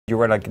you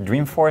were like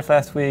Dreamforce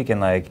last week,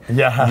 and like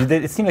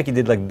it seemed like you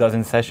did like a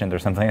dozen sessions or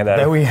something like that.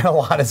 Yeah, we had a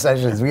lot of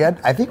sessions.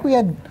 I think we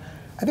had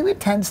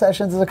 10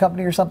 sessions as a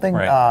company or something.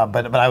 Right.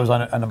 But I was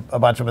on a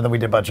bunch of them. And then we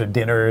did a bunch of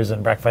dinners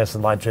and breakfasts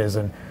and lunches.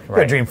 And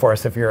right.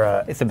 Dreamforce, if you're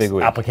it's a big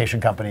week.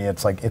 Application company,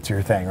 it's like it's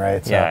your thing,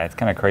 right? So, yeah, it's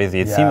kind of crazy.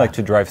 It seemed like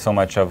to drive so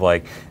much of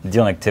like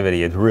deal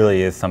activity. It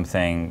really is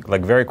something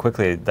like very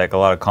quickly. Like a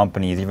lot of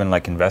companies, even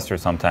like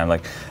investors, sometimes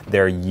like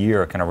their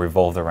year kind of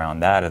revolves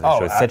around that. As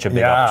it's such a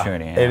big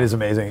opportunity. It is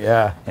amazing.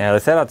 Yeah. Yeah.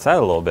 Let's head outside a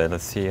little bit.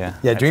 Let's see. Yeah,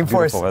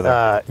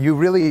 Dreamforce. You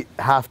really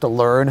have to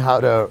learn how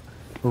to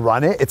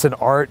run it. It's an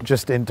art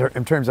just in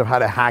terms of how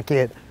to hack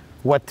it,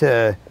 what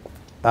to,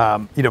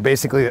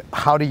 basically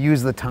how to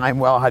use the time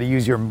well, how to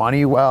use your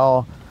money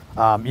well.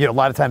 A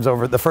lot of times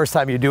over the first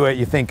time you do it,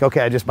 you think, okay,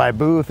 I just buy a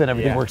booth and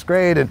everything works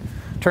great. And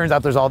turns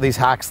out there's all these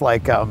hacks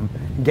like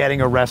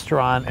getting a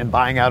restaurant and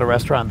buying out a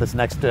restaurant that's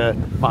next to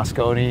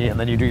Moscone, and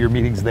then you do your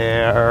meetings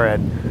there,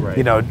 and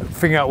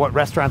figuring out what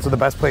restaurants are the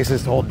best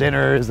places to hold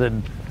dinners,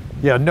 and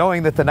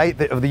knowing that the night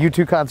of the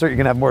U2 concert, you're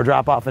going to have more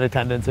drop-off in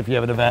attendance if you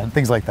have an event,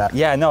 things like that.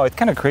 Yeah, no, it's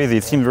kind of crazy.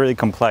 It seems really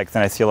complex,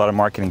 and I see a lot of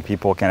marketing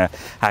people kind of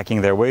hacking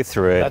their way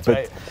through it. That's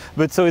right.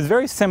 But so it's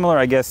very similar,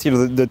 I guess.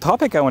 The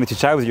topic I wanted to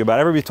chat with you about,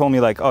 everybody told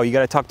me like, oh, you got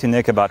to talk to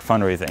Nick about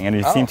fundraising, and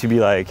you seem to be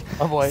like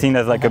seen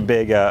as like a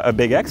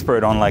big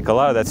expert on like a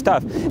lot of that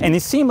stuff. And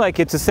it seemed like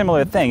it's a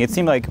similar thing. It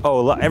seemed like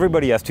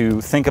everybody has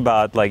to think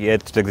about like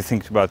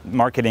think about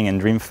marketing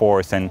and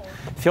Dreamforce and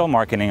field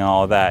marketing and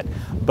all of that.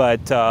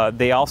 But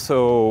they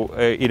also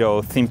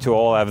seem to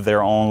all have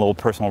their own little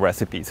personal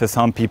recipes. So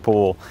some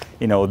people,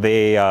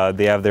 they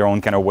have their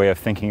own kind of way of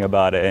thinking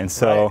about it. And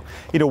so,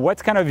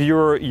 what's kind of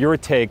your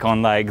take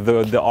on like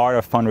the art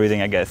of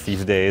fundraising, I guess,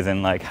 these days,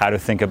 and like how to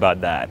think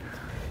about that?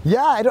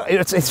 Yeah,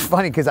 it's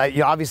funny because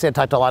obviously I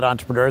talked to a lot of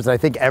entrepreneurs, and I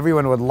think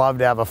everyone would love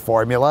to have a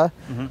formula.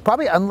 Mm-hmm.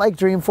 Probably unlike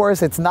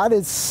Dreamforce, it's not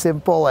as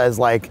simple as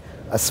like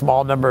a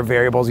small number of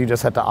variables you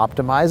just have to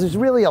optimize. There's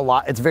really a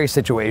lot. It's very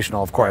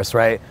situational, of course,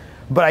 right?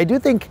 But I do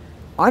think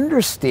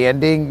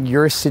understanding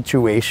your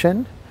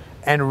situation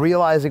and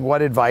realizing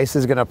what advice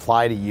is going to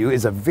apply to you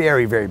is a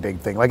very, very big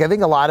thing. Like I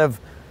think a lot of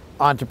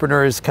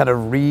entrepreneurs kind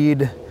of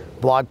read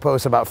blog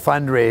posts about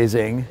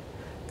fundraising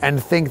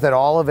and think that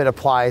all of it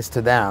applies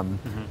to them,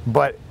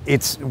 but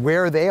it's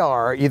where they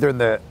are, either in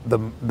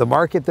the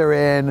market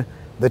they're in,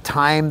 the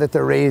time that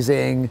they're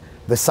raising,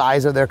 the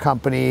size of their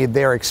company,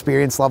 their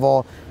experience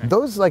level.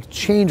 Those like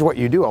change what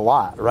you do a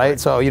lot, right?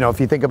 So if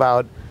you think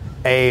about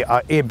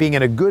being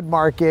in a good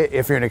market,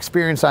 if you're an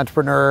experienced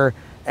entrepreneur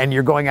and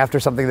you're going after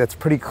something that's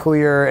pretty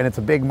clear and it's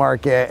a big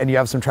market and you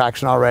have some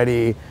traction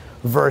already,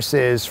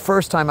 versus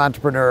first-time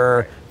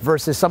entrepreneur,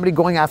 versus somebody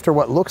going after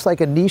what looks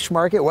like a niche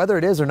market, whether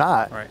it is or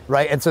not,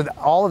 right? And so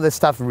all of this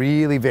stuff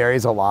really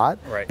varies a lot.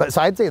 Right. But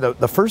so I'd say the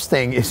first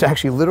thing is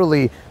actually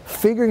literally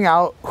figuring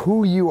out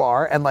who you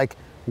are and like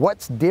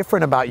what's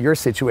different about your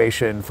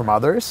situation from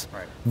others,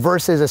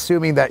 versus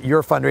assuming that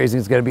your fundraising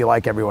is going to be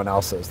like everyone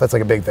else's. That's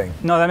like a big thing.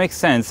 No, that makes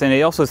sense. And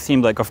it also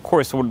seemed like, of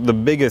course, the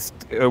biggest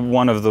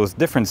one of those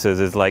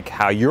differences is like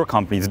how your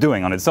company is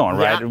doing on its own,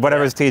 right?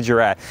 Whatever stage you're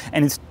at.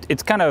 And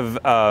it's kind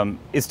of,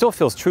 it still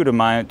feels true to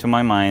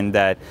my mind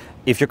that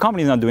if your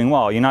company's not doing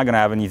well, you're not going to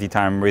have an easy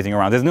time raising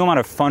around. There's no amount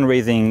of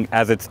fundraising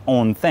as its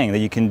own thing that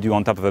you can do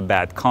on top of a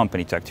bad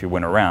company to actually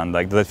win around.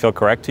 Like, does that feel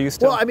correct to you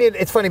still? Well, I mean,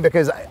 it's funny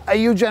because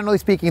generally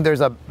speaking,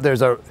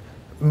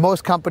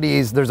 most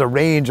companies, there's a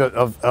range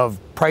of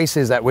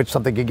prices at which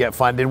something can get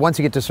funded. Once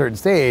you get to a certain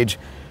stage,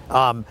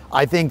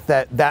 I think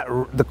that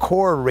the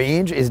core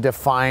range is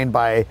defined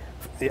by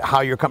how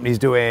your company's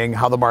doing,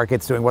 how the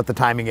market's doing, what the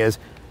timing is.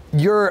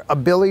 Your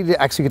ability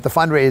to execute the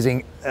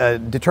fundraising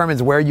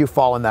determines where you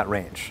fall in that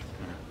range,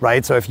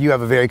 right? So if you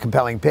have a very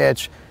compelling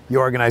pitch, you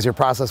organize your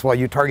process well,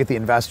 you target the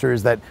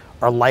investors that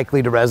are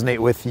likely to resonate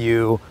with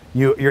you,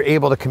 you're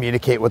able to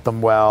communicate with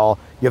them well,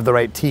 you have the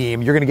right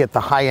team, you're going to get the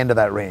high end of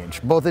that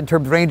range, both in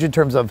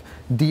terms of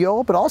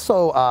deal, but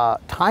also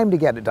time to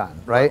get it done,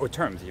 right? Or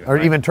terms,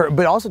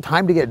 but also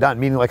time to get it done,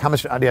 meaning like how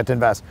much do you have to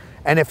invest?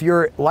 And if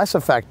you're less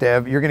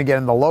effective, you're going to get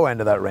in the low end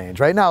of that range.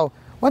 Right now,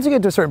 once you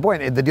get to a certain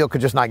point, the deal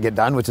could just not get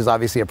done, which is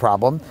obviously a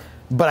problem.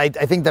 But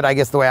I think that, I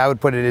guess the way I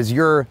would put it is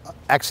your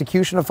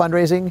execution of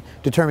fundraising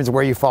determines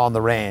where you fall in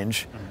the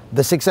range.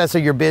 The success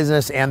of your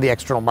business and the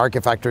external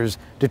market factors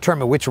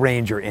determine which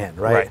range you're in,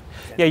 right?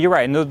 Yeah, you're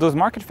right. And those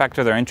market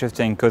factors are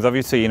interesting because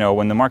obviously,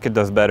 when the market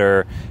does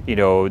better,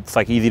 it's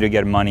like easy to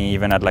get money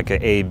even at like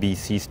an A, B,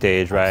 C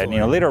stage, right?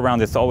 Absolutely. Later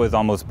around, it's always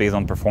almost based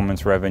on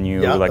performance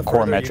revenue, like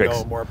core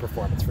metrics. More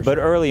performance for but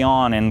sure. Early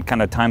on in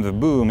kind of times of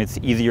boom, it's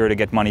easier to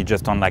get money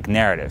just on like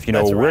narrative.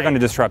 We're going to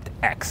disrupt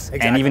X.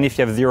 Exactly. And even if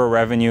you have zero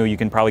revenue, you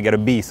can probably get a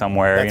B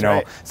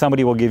somewhere.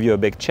 Somebody will give you a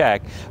big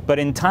check. But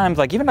in times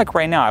like, even like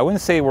right now, I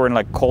wouldn't say we're in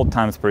like cold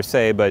times per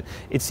se, but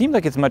it seems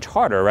like it's much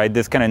harder, right?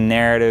 This kind of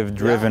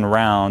narrative-driven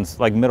rounds,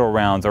 like middle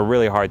rounds, are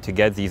really hard to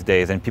get these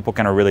days, and people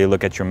kind of really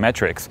look at your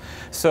metrics.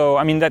 So,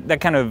 I mean, that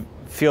kind of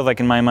feels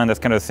like, in my mind, that's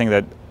kind of the thing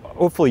that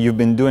hopefully you've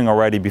been doing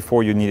already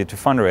before you needed to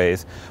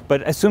fundraise.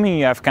 But assuming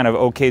you have kind of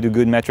okay to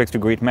good metrics to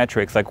great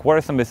metrics, like what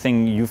are some of the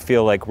things you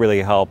feel like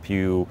really help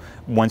you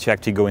once you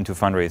actually go into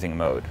fundraising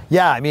mode?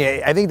 Yeah, I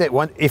mean, I think that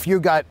if you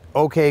got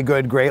okay,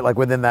 good, great, like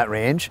within that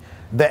range,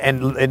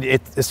 and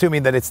it's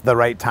assuming that it's the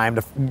right time,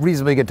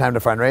 reasonably good time to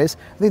fundraise,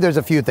 I think there's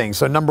a few things.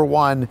 So number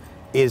one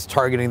is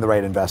targeting the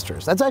right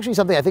investors. That's actually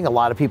something I think a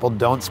lot of people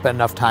don't spend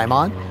enough time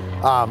on.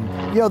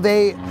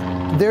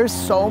 There's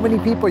so many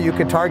people you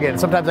could target. And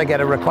sometimes I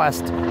get a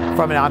request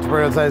from an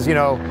entrepreneur that says,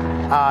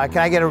 can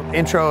I get an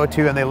intro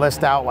to, and they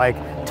list out like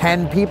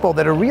 10 people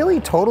that are really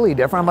totally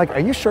different. I'm like,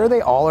 are you sure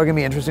they all are gonna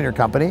be interested in your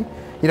company?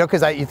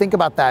 Because you think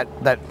about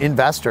that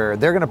investor,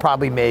 they're gonna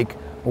probably make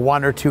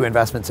 1 or 2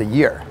 investments a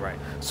year. Right.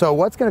 So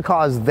what's going to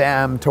cause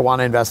them to want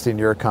to invest in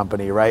your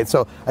company, right?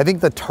 So I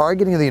think the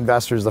targeting of the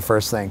investor is the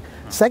first thing.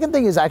 Second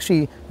thing is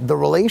actually the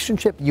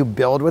relationship you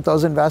build with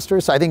those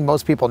investors. So I think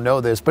most people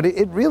know this, but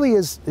it really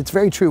is, it's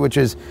very true, which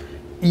is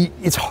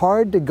it's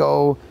hard to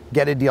go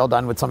get a deal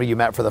done with somebody you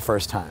met for the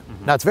first time.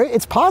 Mm-hmm. Now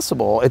it's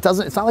possible. It's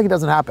not like it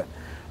doesn't happen.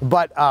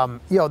 But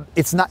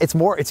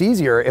it's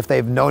easier if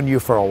they've known you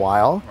for a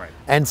while. Right.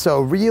 And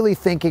so really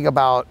thinking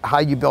about how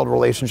you build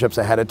relationships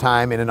ahead of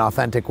time in an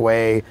authentic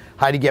way,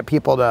 how to get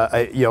people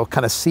to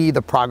kind of see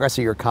the progress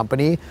of your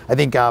company. I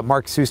think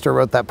Mark Suster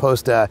wrote that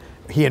post,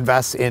 he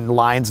invests in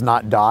lines,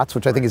 not dots,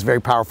 which I think is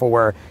very powerful,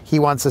 where he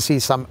wants to see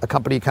a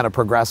company kind of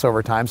progress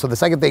over time. So the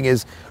second thing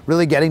is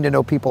really getting to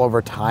know people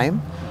over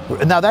time.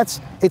 Now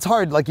it's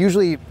hard, like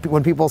usually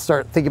when people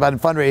start thinking about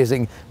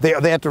fundraising, they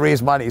have to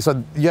raise money.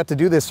 So you have to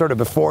do this sort of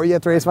before you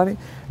have to raise money.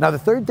 Now the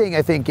third thing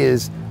I think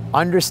is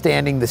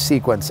understanding the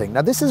sequencing.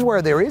 Now this is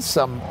where there is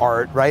some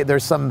art, right?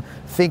 There's some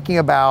thinking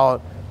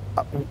about,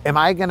 am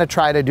I going to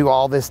try to do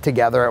all this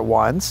together at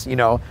once? Am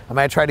I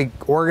going to try to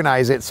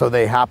organize it so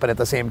they happen at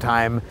the same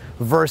time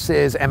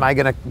versus am I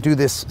going to do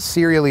this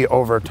serially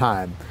over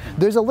time?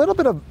 There's a little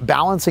bit of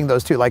balancing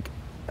those two. Like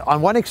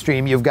on one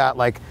extreme, you've got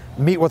like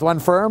meet with one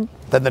firm,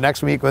 then the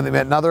next week when they meet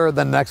another,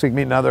 then the next week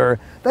meet another.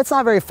 That's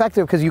not very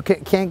effective because you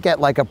can't get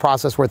like a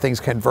process where things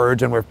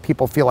converge and where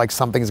people feel like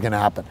something's going to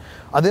happen.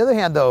 On the other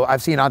hand, though,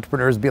 I've seen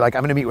entrepreneurs be like,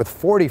 I'm going to meet with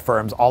 40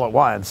 firms all at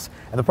once.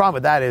 And the problem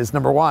with that is,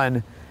 number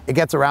one, it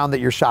gets around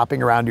that you're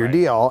shopping around your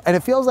deal, and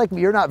it feels like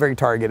you're not very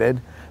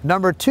targeted.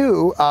 Number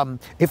two,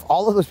 if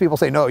all of those people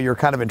say no, you're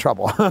kind of in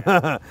trouble.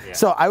 Yeah.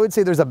 So I would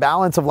say there's a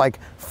balance of like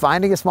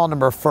finding a small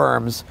number of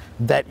firms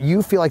that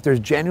you feel like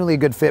there's genuinely a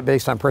good fit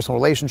based on personal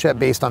relationship,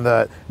 based on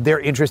their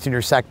interest in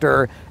your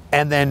sector,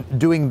 and then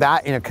doing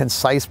that in a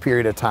concise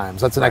period of time.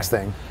 So that's the next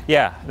thing.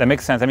 Yeah, that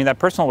makes sense. I mean, that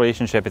personal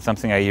relationship is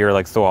something I hear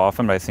like so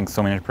often, but I think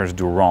so many entrepreneurs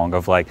do wrong,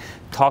 of like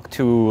talk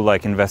to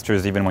like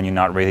investors even when you're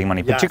not raising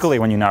money, particularly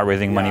when you're not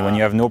raising money, when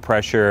you have no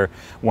pressure,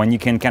 when you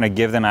can kind of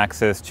give them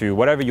access to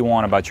whatever you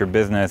want about your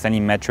business, any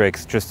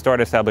metrics, just start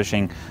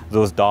establishing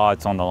those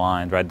dots on the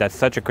line, right? That's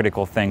such a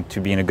critical thing to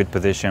be in a good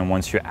position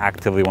once you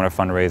actively want to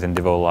fundraise and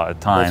devote a lot of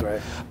time.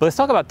 That's right. But let's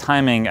talk about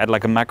timing at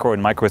like a macro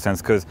and micro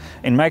sense, because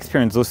in my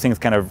experience, those things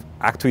kind of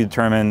actually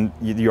determine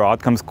your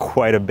outcomes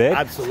quite a bit.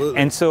 Absolutely.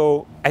 And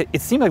so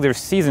it seems like there's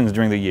seasons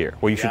during the year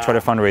where you should try to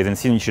fundraise, and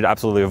seasons you should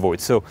absolutely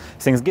avoid. So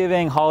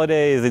Thanksgiving,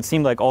 holidays, it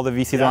seemed like all the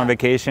VCs are on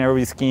vacation,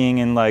 everybody's skiing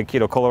in like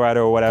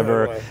Colorado or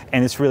whatever,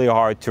 and it's really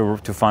hard to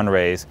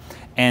fundraise.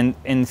 And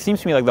it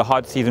seems to me like the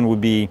hot season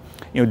would be,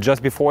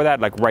 just before that,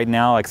 like right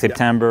now, like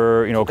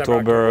September,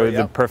 October,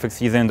 the perfect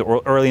season,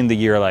 or early in the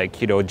year, like,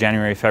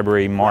 January,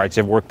 February, March,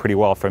 have worked pretty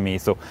well for me.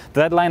 So does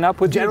that line up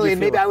with generally,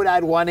 maybe I would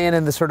add one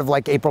in the sort of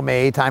like April,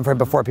 May timeframe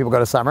before people go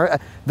to summer.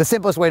 The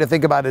simplest way to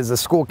think about it is the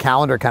school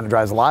calendar kind of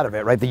drives a lot of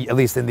it, right? At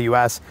least in the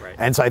US. Right.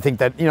 And so I think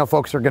that,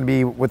 folks are going to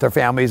be with their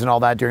families and all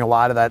that during a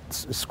lot of that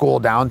school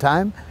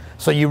downtime.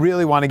 So you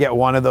really want to get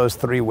one of those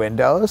 3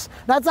 windows.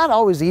 Now, it's not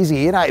always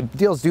easy.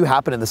 Deals do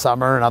happen in the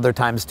summer and other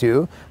times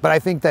too. But I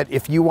think that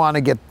if you want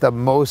to get the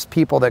most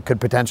people that could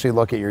potentially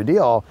look at your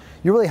deal,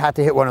 you really have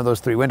to hit one of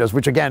those 3 windows,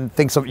 which again,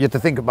 you have to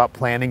think about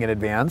planning in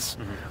advance.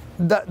 Mm-hmm.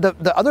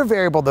 The other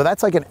variable, though,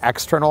 that's like an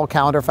external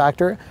calendar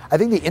factor. I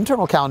think the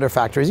internal calendar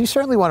factor is you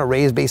certainly want to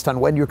raise based on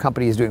when your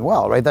company is doing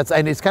well, right?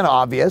 And it's kind of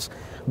obvious.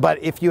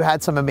 But if you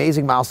had some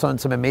amazing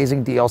milestones, some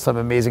amazing deal, some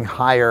amazing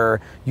hire,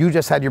 you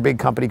just had your big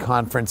company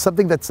conference,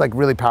 something that's like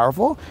really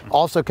powerful,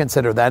 also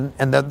consider that.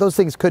 And those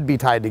things could be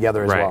tied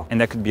together as well. And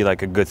that could be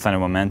like a good sign of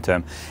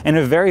momentum. In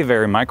a very,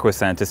 very micro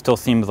sense, it still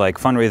seems like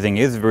fundraising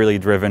is really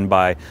driven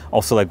by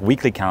also like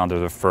weekly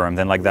calendars of firms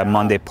and like that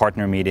Monday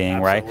partner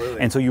meeting, right?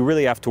 And so you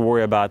really have to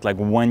worry about like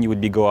when you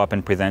would go up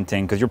and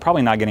presenting, because you're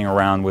probably not getting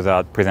around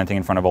without presenting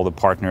in front of all the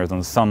partners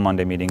on some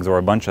Monday meetings or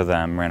a bunch of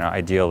them,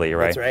 ideally,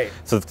 right? That's right.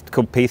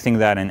 So pacing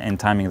that and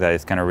timing that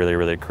is kind of really,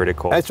 really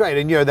critical. That's right,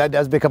 and that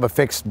does become a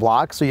fixed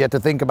block. So you have to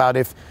think about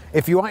if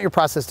you want your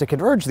process to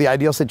converge, the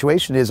ideal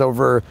situation is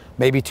over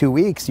maybe 2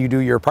 weeks, you do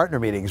your partner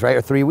meetings, right,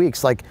 or 3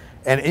 weeks,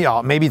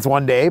 and maybe it's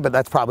one day, but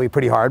that's probably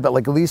pretty hard. But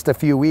like at least a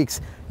few weeks,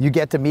 you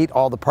get to meet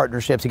all the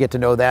partnerships, you get to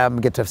know them,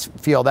 get to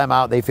feel them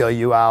out, they feel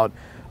you out.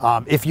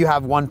 If you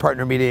have one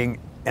partner meeting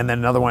and then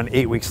another one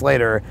 8 weeks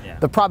later,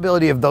 the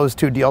probability of those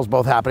two deals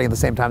both happening at the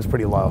same time is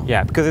pretty low.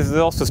 Yeah, because there's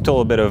also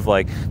still a bit of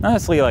like, not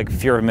necessarily like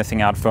fear of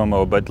missing out,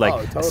 FOMO, but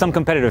like some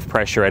competitive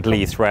pressure at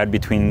least, right,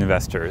 between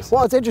investors.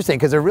 Well, it's interesting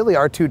because there really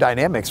are two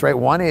dynamics, right?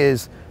 One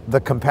is the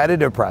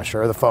competitive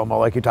pressure, the FOMO,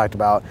 like you talked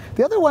about.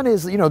 The other one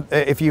is, you know,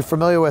 if you're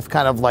familiar with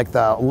kind of like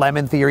the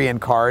lemon theory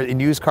in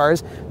used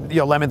cars, you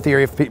know, lemon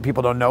theory, if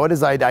people don't know it, is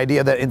the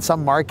idea that in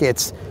some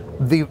markets,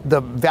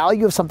 the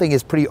value of something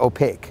is pretty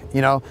opaque.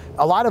 You know,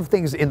 a lot of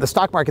things in the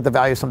stock market, the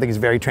value of something is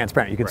very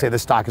transparent. You can say the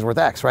stock is worth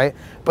X, right?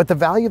 But the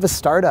value of a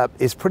startup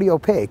is pretty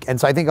opaque. And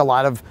so I think a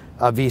lot of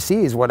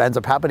VCs, what ends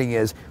up happening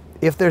is,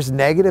 if there's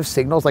negative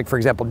signals, like for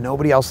example,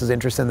 nobody else is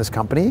interested in this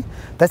company,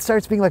 that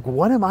starts being like,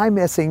 what am I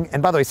missing?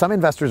 And by the way, some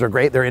investors are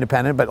great, they're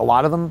independent, but a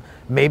lot of them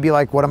may be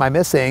like, what am I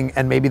missing?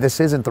 And maybe this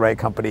isn't the right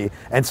company.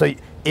 And so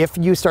if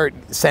you start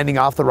sending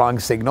off the wrong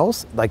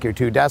signals, like you're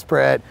too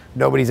desperate,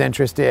 nobody's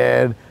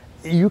interested,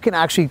 you can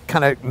actually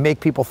kind of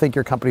make people think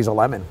your company's a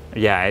lemon.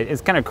 Yeah,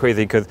 it's kind of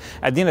crazy because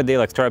at the end of the day,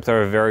 like startups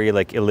are a very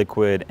like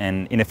illiquid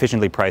and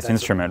inefficiently priced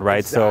instrument, right?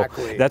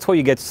 Exactly. So that's why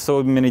you get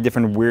so many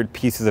different weird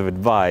pieces of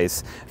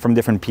advice from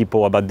different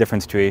people about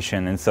different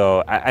situations. And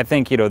so I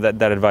think, you know,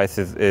 that advice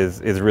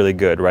is really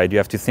good, right? You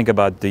have to think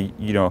about the,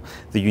 you know,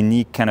 the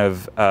unique kind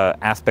of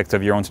aspects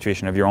of your own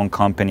situation, of your own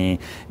company.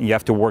 You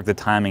have to work the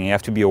timing. You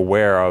have to be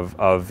aware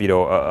of you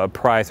know, a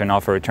price or an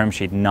offer, a term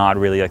sheet, not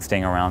really like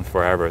staying around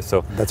forever.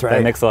 So that's right.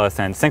 That makes a lot of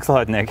sense. Thanks a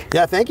lot, Nick.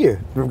 Yeah, thank you.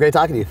 Great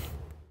talking to you.